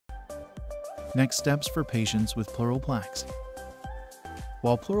Next steps for patients with pleural plaques.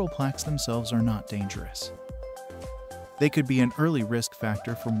 While pleural plaques themselves are not dangerous, they could be an early risk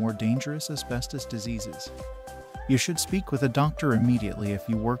factor for more dangerous asbestos diseases. You should speak with a doctor immediately if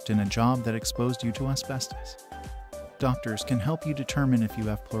you worked in a job that exposed you to asbestos. Doctors can help you determine if you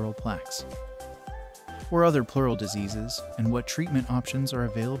have pleural plaques or other pleural diseases and what treatment options are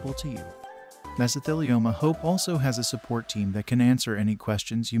available to you. Mesothelioma Hope also has a support team that can answer any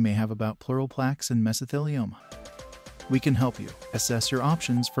questions you may have about pleural plaques and mesothelioma. We can help you assess your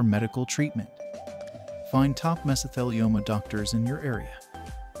options for medical treatment, find top mesothelioma doctors in your area,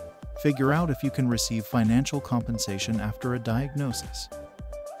 figure out if you can receive financial compensation after a diagnosis,